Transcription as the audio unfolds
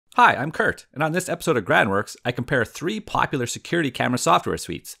Hi, I'm Kurt, and on this episode of Granworks, I compare 3 popular security camera software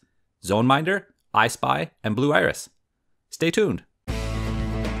suites: ZoneMinder, iSpy, and Blue Iris. Stay tuned.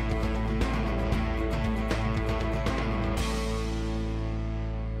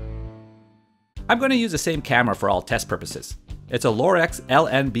 I'm going to use the same camera for all test purposes. It's a Lorex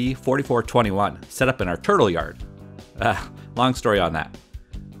LNB4421 set up in our turtle yard. Long story on that.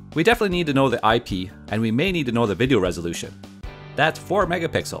 We definitely need to know the IP, and we may need to know the video resolution. That's 4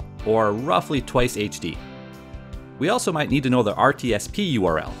 megapixel, or roughly twice HD. We also might need to know the RTSP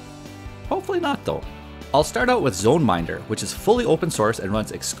URL. Hopefully not though. I'll start out with ZoneMinder, which is fully open source and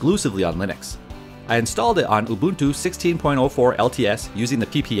runs exclusively on Linux. I installed it on Ubuntu 16.04 LTS using the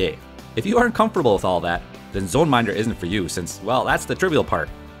PPA. If you aren't comfortable with all that, then ZoneMinder isn't for you since, well, that's the trivial part.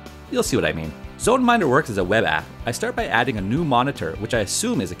 You'll see what I mean. ZoneMinder works as a web app. I start by adding a new monitor, which I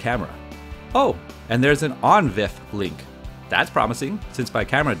assume is a camera. Oh, and there's an OnVIF link. That's promising, since my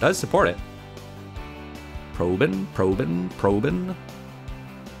camera does support it. Probing.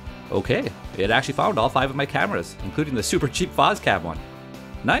 Okay, it actually found all 5 of my cameras, including the super cheap FOSCAM one.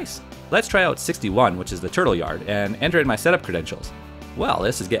 Nice. Let's try out 61, which is the turtle yard, and enter in my setup credentials. Well,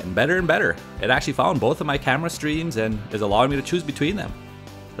 this is getting better and better. It actually found both of my camera streams and is allowing me to choose between them.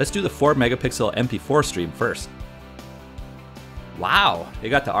 Let's do the 4 megapixel MP4 stream first. Wow, it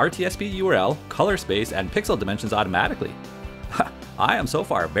got the RTSP URL, color space, and pixel dimensions automatically. I am so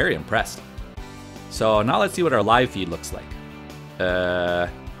far very impressed. So now let's see what our live feed looks like.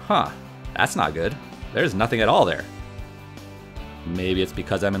 That's not good. There's nothing at all there. Maybe it's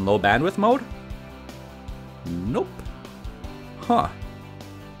because I'm in low bandwidth mode? Nope.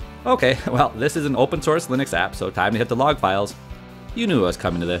 Okay, well, this is an open source Linux app, so time to hit the log files. You knew I was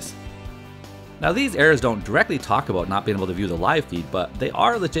coming to this. Now these errors don't directly talk about not being able to view the live feed, but they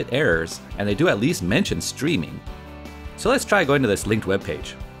are legit errors, and they do at least mention streaming. So let's try going to this linked web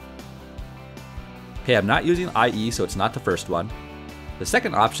page. Okay, I'm not using IE, so it's not the first one. The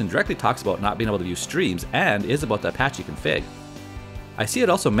second option directly talks about not being able to view streams and is about the Apache config. I see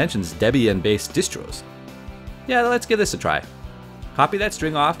it also mentions Debian-based distros. Yeah, let's give this a try. Copy that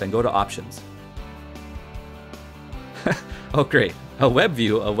string off and go to options. Oh great, a web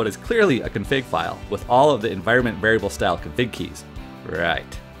view of what is clearly a config file with all of the environment variable style config keys.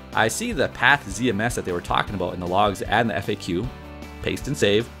 Right. I see the path ZMS that they were talking about in the logs and the FAQ. Paste and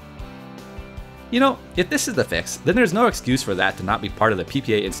save. You know, if this is the fix, then there's no excuse for that to not be part of the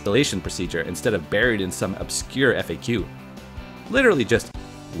PPA installation procedure instead of buried in some obscure FAQ. Literally just,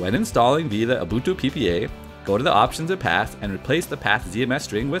 when installing via the Ubuntu PPA, go to the options and path and replace the path ZMS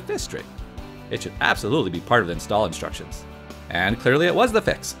string with this string. It should absolutely be part of the install instructions. And clearly it was the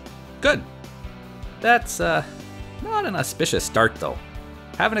fix. Good. That's not an auspicious start though.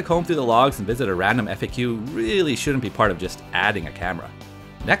 Having to comb through the logs and visit a random FAQ really shouldn't be part of just adding a camera.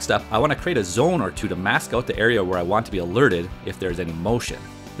 Next up, I want to create a zone or two to mask out the area where I want to be alerted if there's any motion.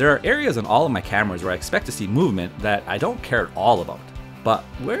 There are areas on all of my cameras where I expect to see movement that I don't care at all about. But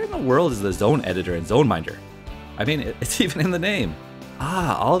where in the world is the zone editor in ZoneMinder? I mean, it's even in the name.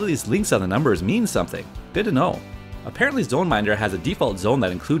 All of these links on the numbers mean something. Good to know. Apparently ZoneMinder has a default zone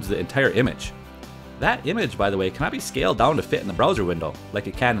that includes the entire image. That image, by the way, cannot be scaled down to fit in the browser window like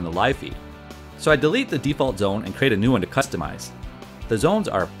it can in the live feed. So I delete the default zone and create a new one to customize. The zones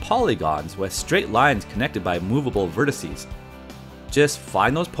are polygons with straight lines connected by movable vertices. Just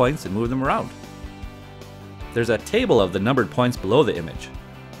find those points and move them around. There's a table of the numbered points below the image.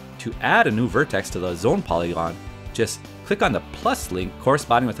 To add a new vertex to the zone polygon, just click on the plus link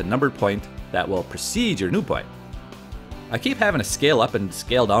corresponding with a numbered point that will precede your new point. I keep having to scale up and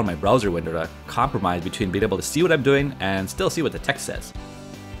scale down my browser window to compromise between being able to see what I'm doing and still see what the text says.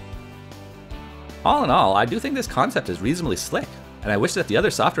 All in all, I do think this concept is reasonably slick, and I wish that the other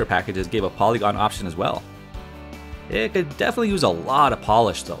software packages gave a polygon option as well. It could definitely use a lot of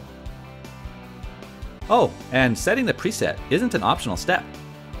polish though. Oh, and setting the preset isn't an optional step.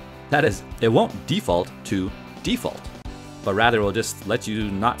 That is, it won't default to default, but rather will just let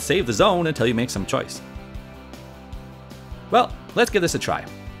you not save the zone until you make some choice. Well, let's give this a try.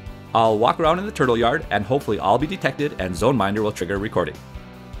 I'll walk around in the turtle yard and hopefully I'll be detected and ZoneMinder will trigger recording.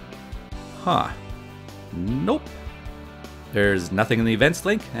 Nope. There's nothing in the events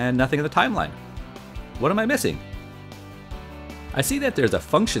link and nothing in the timeline. What am I missing? I see that there's a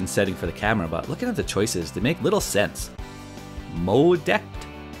function setting for the camera, but looking at the choices, they make little sense. Modect,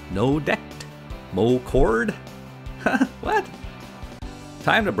 no dect, mocord? What?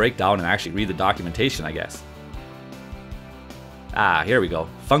 Time to break down and actually read the documentation, I guess. Here we go.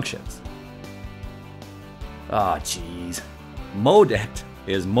 Functions. Oh, jeez. Modect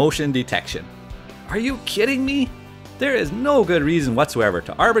is motion detection. Are you kidding me? There is no good reason whatsoever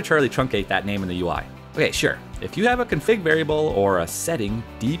to arbitrarily truncate that name in the UI. Okay, sure, if you have a config variable or a setting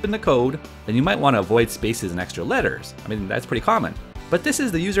deep in the code, then you might want to avoid spaces and extra letters. I mean, that's pretty common. But this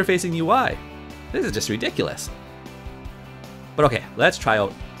is the user-facing UI. This is just ridiculous. But okay, let's try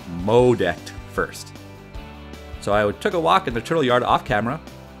out Modect first. So I took a walk in the turtle yard off camera,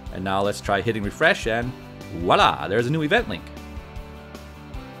 and now let's try hitting refresh, and voila, there's a new event link.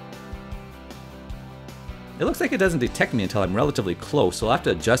 It looks like it doesn't detect me until I'm relatively close, so I'll have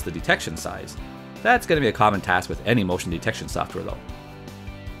to adjust the detection size. That's going to be a common task with any motion detection software though.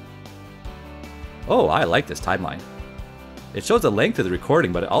 Oh, I like this timeline. It shows the length of the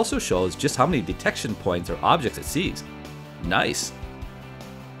recording, but it also shows just how many detection points or objects it sees. Nice.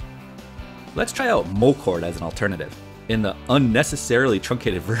 Let's try out Mochord as an alternative. In the unnecessarily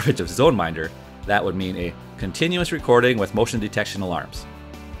truncated verbiage of ZoneMinder, that would mean a continuous recording with motion detection alarms.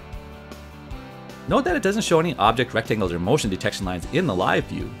 Note that it doesn't show any object rectangles or motion detection lines in the live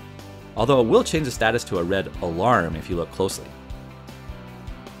view, although it will change the status to a red alarm if you look closely.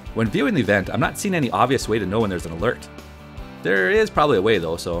 When viewing the event, I'm not seeing any obvious way to know when there's an alert. There is probably a way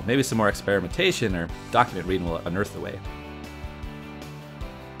though, so maybe some more experimentation or document reading will unearth the way.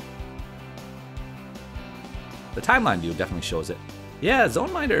 The timeline view definitely shows it. Yeah,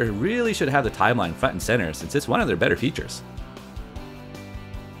 ZoneMinder really should have the timeline front and center since it's one of their better features.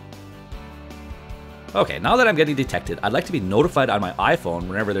 Okay, now that I'm getting detected, I'd like to be notified on my iPhone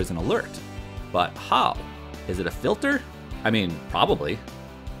whenever there's an alert. But how? Is it a filter? I mean, probably.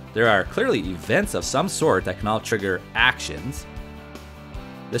 There are clearly events of some sort that can all trigger actions.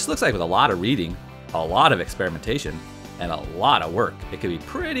 This looks like with a lot of reading, a lot of experimentation, and a lot of work, it could be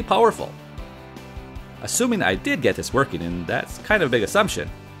pretty powerful. Assuming I did get this working, and that's kind of a big assumption,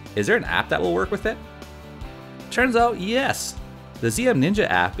 is there an app that will work with it? Turns out, yes. The ZoneMinder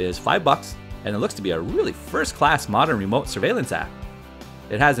app is $5, and it looks to be a really first-class modern remote surveillance app.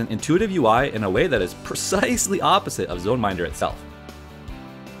 It has an intuitive UI in a way that is precisely opposite of ZoneMinder itself.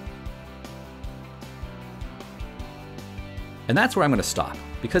 And that's where I'm going to stop,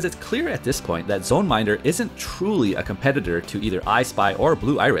 because it's clear at this point that ZoneMinder isn't truly a competitor to either iSpy or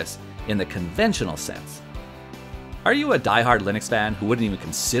Blue Iris in the conventional sense. Are you a die-hard Linux fan who wouldn't even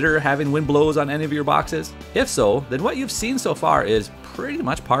consider having wind blows on any of your boxes? If so, then what you've seen so far is pretty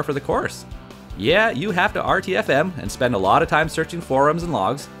much par for the course. Yeah, you have to RTFM and spend a lot of time searching forums and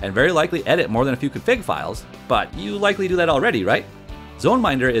logs, and very likely edit more than a few config files, but you likely do that already, right?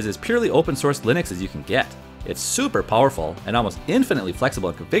 ZoneMinder is as purely open source Linux as you can get. It's super powerful and almost infinitely flexible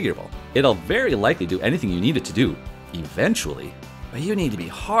and configurable. It'll very likely do anything you need it to do, eventually. But you need to be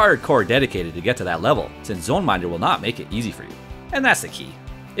hardcore dedicated to get to that level, since ZoneMinder will not make it easy for you. And that's the key.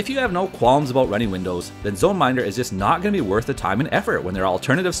 If you have no qualms about running Windows, then ZoneMinder is just not going to be worth the time and effort when there are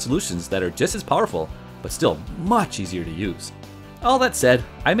alternative solutions that are just as powerful, but still much easier to use. All that said,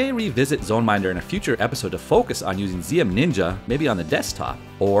 I may revisit ZoneMinder in a future episode to focus on using ZoneMinder maybe on the desktop,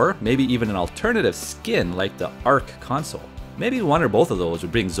 or maybe even an alternative skin like the Arc console. Maybe one or both of those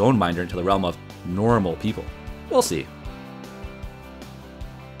would bring ZoneMinder into the realm of normal people. We'll see.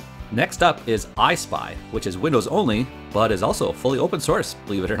 Next up is iSpy, which is Windows only, but is also fully open source,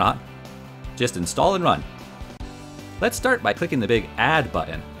 believe it or not. Just install and run. Let's start by clicking the big Add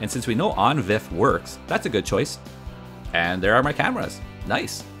button, and since we know OnVIF works, that's a good choice. And there are my cameras.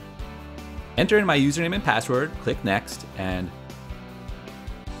 Nice. Enter in my username and password, click Next, and...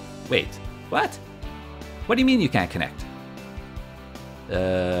 Wait, what? What do you mean you can't connect?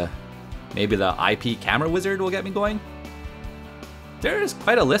 Maybe the IP camera wizard will get me going? There's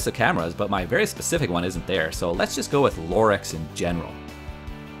quite a list of cameras, but my very specific one isn't there, so let's just go with Lorix in general.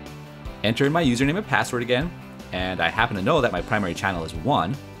 Enter in my username and password again, and I happen to know that my primary channel is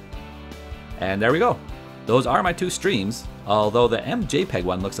 1. And there we go. Those are my two streams, although the MJPEG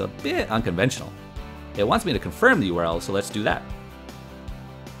one looks a bit unconventional. It wants me to confirm the URL, so let's do that.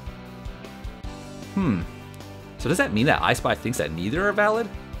 So does that mean that iSpy thinks that neither are valid?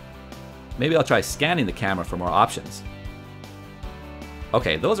 Maybe I'll try scanning the camera for more options.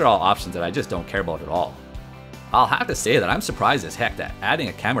 Okay, those are all options that I just don't care about at all. I'll have to say that I'm surprised as heck that adding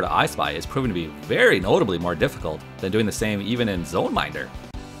a camera to iSpy is proven to be very notably more difficult than doing the same even in ZoneMinder.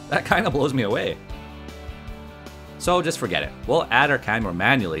 That kind of blows me away. So just forget it. We'll add our camera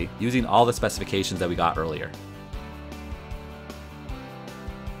manually using all the specifications that we got earlier.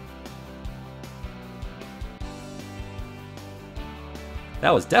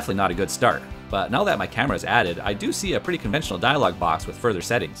 That was definitely not a good start, but now that my camera is added, I do see a pretty conventional dialog box with further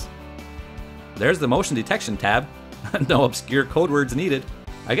settings. There's the motion detection tab. No obscure code words needed.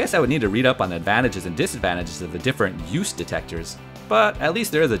 I guess I would need to read up on the advantages and disadvantages of the different use detectors, but at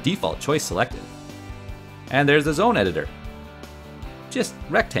least there is a default choice selected. And there's the zone editor. Just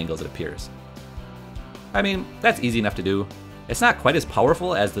rectangles, it appears. I mean, that's easy enough to do. It's not quite as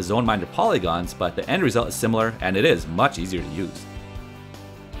powerful as the ZoneMinder polygons, but the end result is similar and it is much easier to use.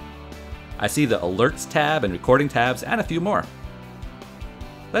 I see the alerts tab and recording tabs and a few more.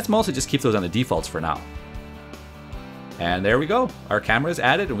 Let's mostly just keep those on the defaults for now. And there we go, our camera is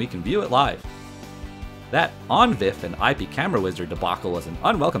added and we can view it live. That OnVIF and IP Camera Wizard debacle was an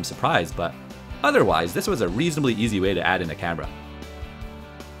unwelcome surprise, but otherwise this was a reasonably easy way to add in a camera.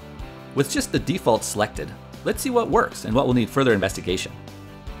 With just the default selected, let's see what works and what will need further investigation.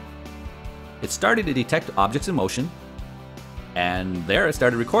 It started to detect objects in motion, and there it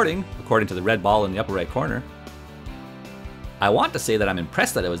started recording, according to the red ball in the upper right corner. I want to say that I'm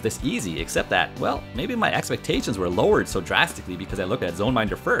impressed that it was this easy, except that, well, maybe my expectations were lowered so drastically because I looked at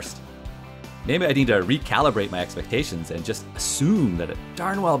ZoneMinder first. Maybe I need to recalibrate my expectations and just assume that it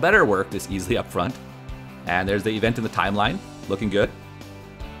darn well better work this easily up front. And there's the event in the timeline, looking good.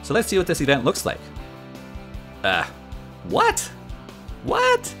 So let's see what this event looks like. What?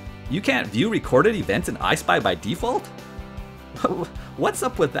 What? You can't view recorded events in iSpy by default? What's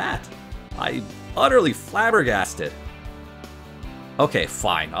up with that? I'm utterly flabbergasted. Okay,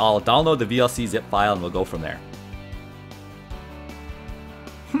 fine. I'll download the VLC zip file and we'll go from there.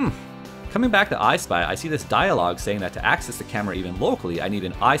 Coming back to iSpy, I see this dialog saying that to access the camera even locally, I need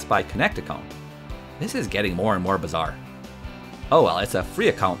an iSpy Connect account. This is getting more and more bizarre. Oh well, it's a free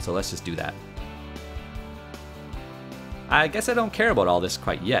account, so let's just do that. I guess I don't care about all this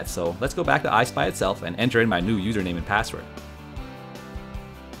quite yet, so let's go back to iSpy itself and enter in my new username and password.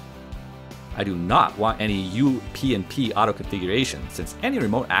 I do not want any UPnP auto configuration, since any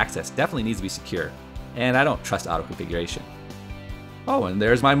remote access definitely needs to be secure, and I don't trust auto configuration. Oh, and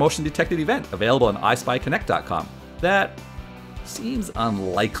there's my motion detected event, available on iSpyConnect.com. That seems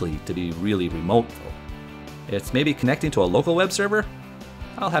unlikely to be really remote though. It's maybe connecting to a local web server?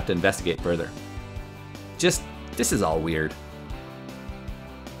 I'll have to investigate further. This is all weird.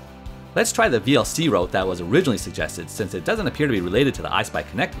 Let's try the VLC route that was originally suggested, since it doesn't appear to be related to the iSpy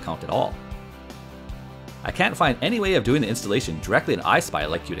Connect account at all. I can't find any way of doing the installation directly in iSpy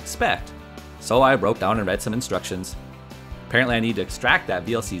like you'd expect, so I broke down and read some instructions. Apparently I need to extract that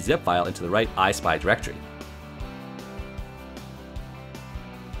VLC zip file into the right iSpy directory.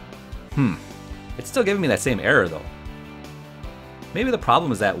 It's still giving me that same error though. Maybe the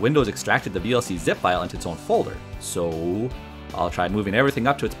problem is that Windows extracted the VLC zip file into its own folder, so I'll try moving everything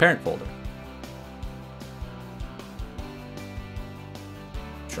up to its parent folder.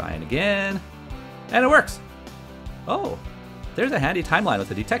 Trying again, and it works! Oh, there's a handy timeline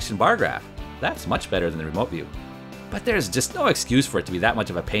with a detection bar graph. That's much better than the remote view. But there's just no excuse for it to be that much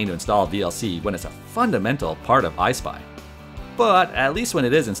of a pain to install VLC when it's a fundamental part of iSpy. But at least when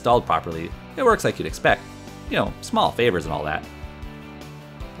it is installed properly, it works like you'd expect. You know, small favors and all that.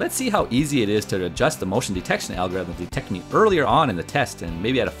 Let's see how easy it is to adjust the motion detection algorithm to detect me earlier on in the test and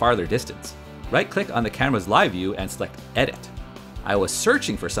maybe at a farther distance. Right-click on the camera's live view and select Edit. I was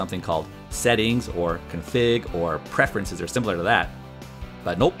searching for something called Settings or Config or Preferences or similar to that.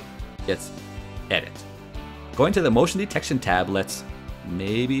 But nope, it's Edit. Going to the motion detection tab, let's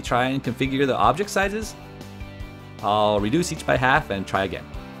maybe try and configure the object sizes. I'll reduce each by half and try again.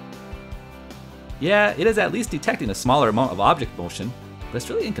 Yeah, it is at least detecting a smaller amount of object motion, but it's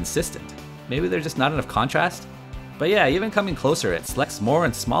really inconsistent. Maybe there's just not enough contrast? But yeah, even coming closer, it selects more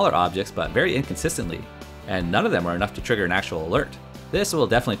and smaller objects, but very inconsistently, and none of them are enough to trigger an actual alert. This will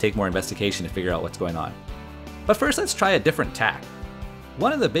definitely take more investigation to figure out what's going on. But first, let's try a different tack.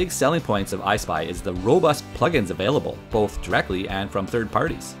 One of the big selling points of iSpy is the robust plugins available, both directly and from third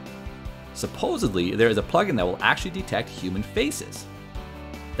parties. Supposedly, there is a plugin that will actually detect human faces.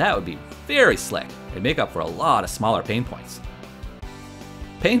 That would be very slick and make up for a lot of smaller pain points.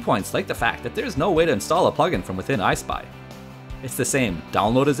 Pain points like the fact that there's no way to install a plugin from within iSpy. It's the same,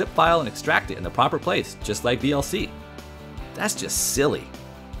 download a zip file and extract it in the proper place, just like VLC. That's just silly.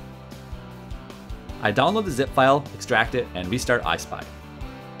 I download the zip file, extract it, and restart iSpy.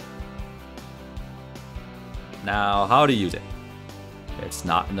 Now, how to use it? It's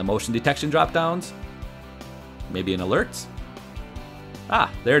not in the motion detection dropdowns. Maybe in alerts?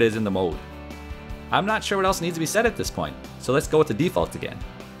 Ah, there it is in the mode. I'm not sure what else needs to be set at this point, so let's go with the defaults again.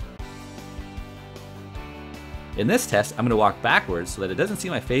 In this test, I'm going to walk backwards so that it doesn't see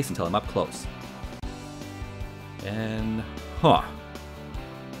my face until I'm up close. And,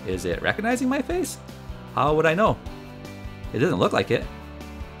 is it recognizing my face? How would I know? It doesn't look like it.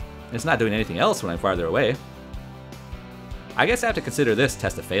 It's not doing anything else when I'm farther away. I guess I have to consider this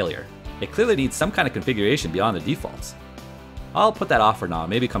test a failure. It clearly needs some kind of configuration beyond the defaults. I'll put that off for now and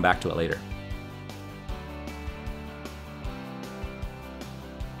maybe come back to it later.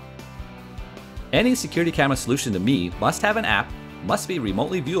 Any security camera solution to me must have an app, must be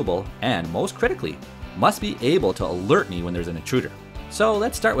remotely viewable, and most critically, must be able to alert me when there's an intruder. So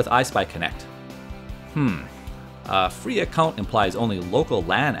let's start with iSpy Connect. A free account implies only local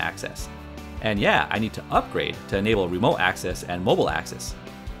LAN access. And yeah, I need to upgrade to enable remote access and mobile access.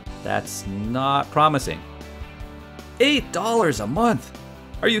 That's not promising. $8 a month?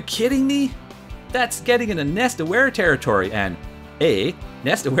 Are you kidding me? That's getting into Nest Aware territory, and A,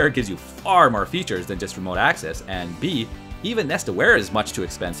 Nest Aware gives you far more features than just remote access, and B, even Nest Aware is much too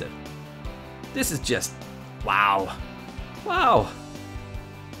expensive. This is just, wow. Wow.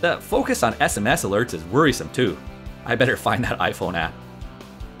 The focus on SMS alerts is worrisome too. I better find that iPhone app.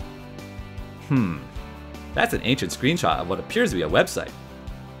 That's an ancient screenshot of what appears to be a website.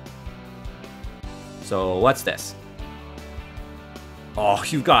 So what's this? Oh,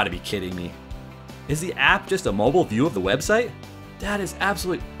 you've got to be kidding me. Is the app just a mobile view of the website? That is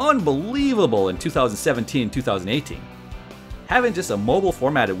absolutely unbelievable in 2017, 2018. Having just a mobile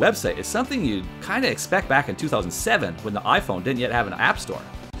formatted website is something you'd kind of expect back in 2007 when the iPhone didn't yet have an app store.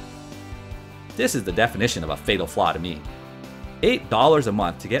 This is the definition of a fatal flaw to me. $8 a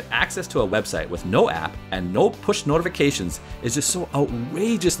month to get access to a website with no app and no push notifications is just so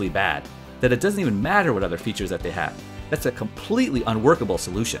outrageously bad that it doesn't even matter what other features that they have. That's a completely unworkable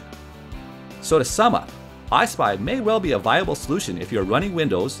solution. So to sum up, iSpy may well be a viable solution if you're running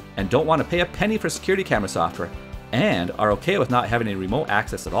Windows and don't want to pay a penny for security camera software and are okay with not having any remote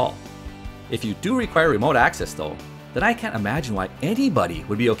access at all. If you do require remote access though, then I can't imagine why anybody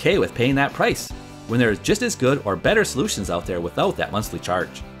would be okay with paying that price when there is just as good or better solutions out there without that monthly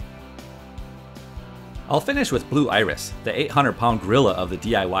charge. I'll finish with Blue Iris, the 800-pound gorilla of the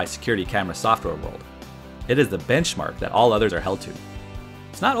DIY security camera software world. It is the benchmark that all others are held to.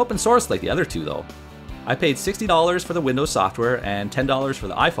 It's not open source like the other two though. I paid $60 for the Windows software and $10 for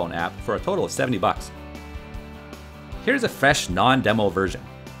the iPhone app for a total of $70. Here's a fresh non-demo version.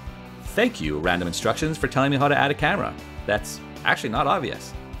 Thank you, random instructions, for telling me how to add a camera. That's actually not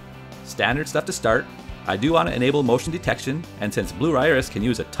obvious. Standard stuff to start. I do want to enable motion detection, and since Blue Iris can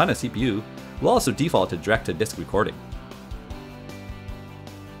use a ton of CPU, we'll also default to direct-to-disk recording.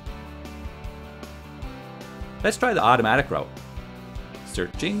 Let's try the automatic route.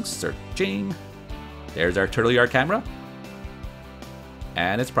 Searching, searching. There's our Turtle Yard camera.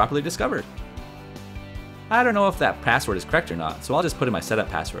 And it's properly discovered. I don't know if that password is correct or not, so I'll just put in my setup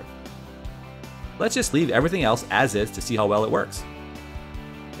password. Let's just leave everything else as is to see how well it works.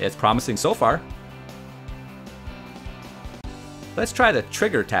 It's promising so far. Let's try the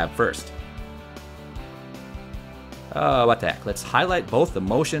trigger tab first. What the heck, let's highlight both the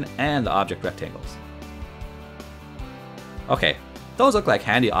motion and the object rectangles. Okay, those look like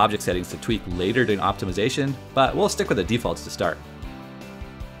handy object settings to tweak later during optimization, but we'll stick with the defaults to start.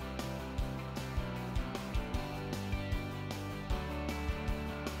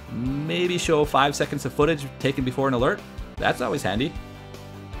 Maybe show 5 seconds of footage taken before an alert. That's always handy.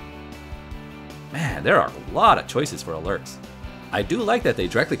 Man, there are a lot of choices for alerts. I do like that they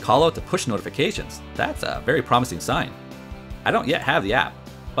directly call out the push notifications. That's a very promising sign. I don't yet have the app,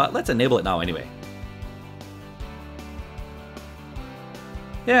 but let's enable it now anyway.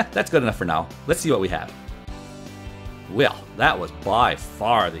 Yeah, that's good enough for now. Let's see what we have. Well, that was by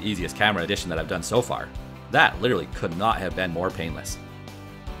far the easiest camera edition that I've done so far. That literally could not have been more painless.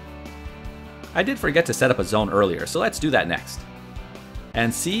 I did forget to set up a zone earlier, so let's do that next.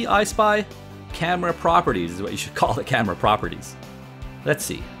 And see, iSpy? Camera properties is what you should call the camera properties. Let's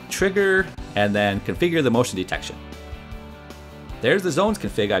see, trigger, and then configure the motion detection. There's the zones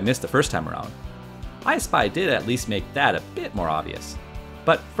config I missed the first time around. iSpy did at least make that a bit more obvious.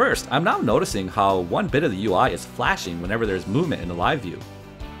 But first, I'm now noticing how one bit of the UI is flashing whenever there's movement in the live view.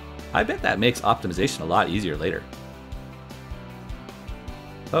 I bet that makes optimization a lot easier later.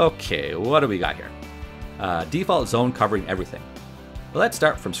 Okay, what do we got here? Default zone covering everything. Let's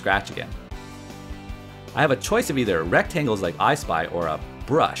start from scratch again. I have a choice of either rectangles like iSpy or a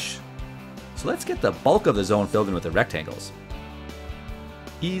brush. So let's get the bulk of the zone filled in with the rectangles.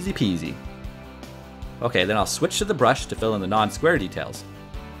 Easy peasy. Okay, then I'll switch to the brush to fill in the non-square details.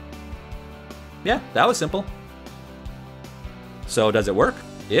 Yeah, that was simple. So does it work?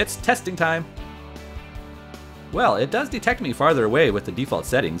 It's testing time. Well, it does detect me farther away with the default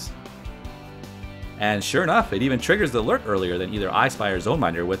settings. And sure enough, it even triggers the alert earlier than either iSpy or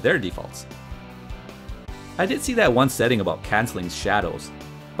ZoneMinder with their defaults. I did see that one setting about canceling shadows,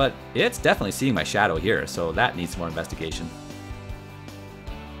 but it's definitely seeing my shadow here, so that needs more investigation.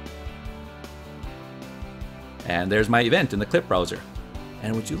 And there's my event in the clip browser.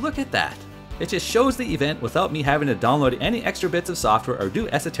 And would you look at that? It just shows the event without me having to download any extra bits of software or do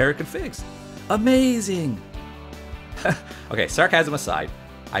esoteric configs. Amazing! Okay, sarcasm aside,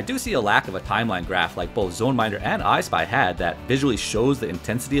 I do see a lack of a timeline graph like both ZoneMinder and iSpy had that visually shows the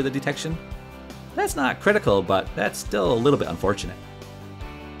intensity of the detection. That's not critical, but that's still a little bit unfortunate.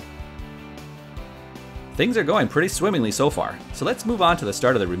 Things are going pretty swimmingly so far, so let's move on to the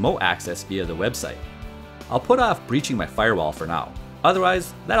start of the remote access via the website. I'll put off breaching my firewall for now,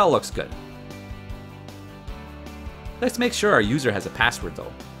 otherwise that all looks good. Let's make sure our user has a password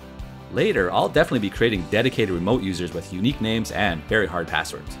though. Later, I'll definitely be creating dedicated remote users with unique names and very hard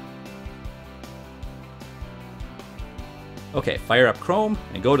passwords. Okay, fire up Chrome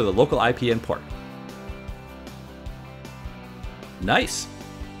and go to the local IPN port. Nice!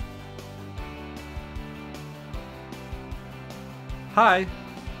 Hi!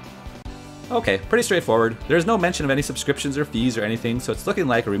 Okay, pretty straightforward. There's no mention of any subscriptions or fees or anything, so it's looking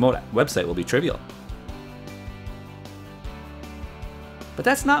like a remote website will be trivial. But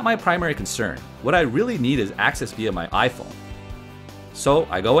that's not my primary concern. What I really need is access via my iPhone. So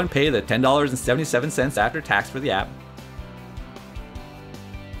I go and pay the $10.77 after tax for the app.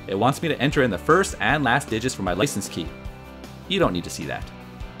 It wants me to enter in the first and last digits for my license key. You don't need to see that.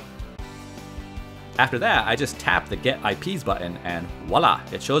 After that, I just tap the Get IPs button and voila,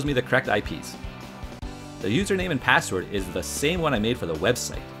 it shows me the correct IPs. The username and password is the same one I made for the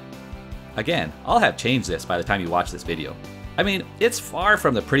website. Again, I'll have changed this by the time you watch this video. I mean, it's far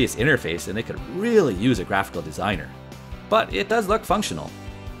from the prettiest interface and they could really use a graphical designer. But it does look functional.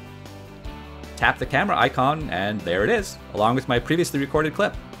 Tap the camera icon and there it is, along with my previously recorded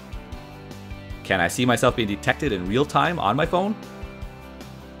clip. Can I see myself being detected in real time on my phone?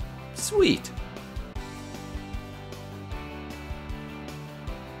 Sweet!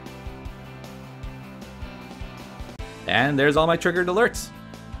 And there's all my triggered alerts.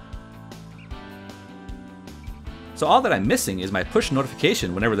 So all that I'm missing is my push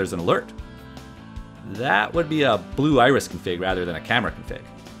notification whenever there's an alert. That would be a blue iris config rather than a camera config.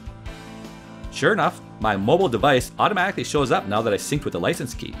 Sure enough, my mobile device automatically shows up now that I synced with the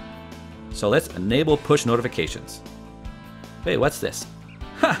license key. So let's enable push notifications. Wait, what's this?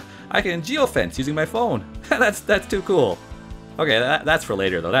 Ha! I can geofence using my phone. That's too cool. Okay, that's for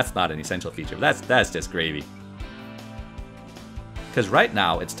later though. That's not an essential feature. That's just gravy. Because right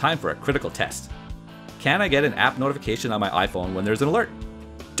now it's time for a critical test. Can I get an app notification on my iPhone when there's an alert?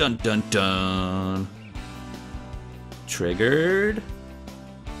 Dun dun dun. Triggered.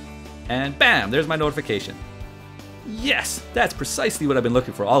 And bam, there's my notification. Yes, that's precisely what I've been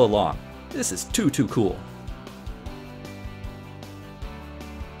looking for all along. This is too cool.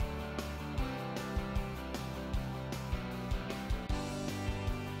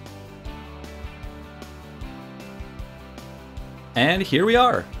 And here we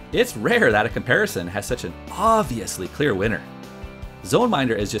are. It's rare that a comparison has such an obviously clear winner.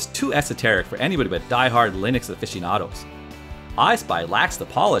 ZoneMinder is just too esoteric for anybody but die-hard Linux aficionados. iSpy lacks the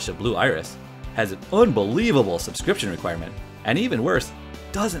polish of Blue Iris, has an unbelievable subscription requirement, and even worse,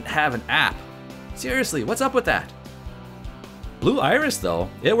 doesn't have an app. Seriously, what's up with that? Blue Iris though,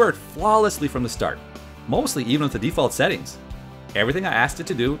 it worked flawlessly from the start, mostly even with the default settings. Everything I asked it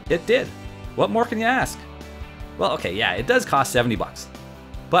to do, it did. What more can you ask? Well, okay, yeah, it does cost 70 bucks.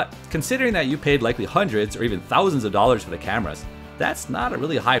 But considering that you paid likely hundreds or even thousands of dollars for the cameras, that's not a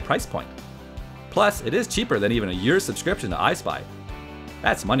really high price point. Plus, it is cheaper than even a year's subscription to iSpy.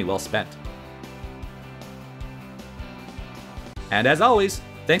 That's money well spent. And as always,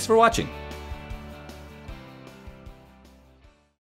 thanks for watching.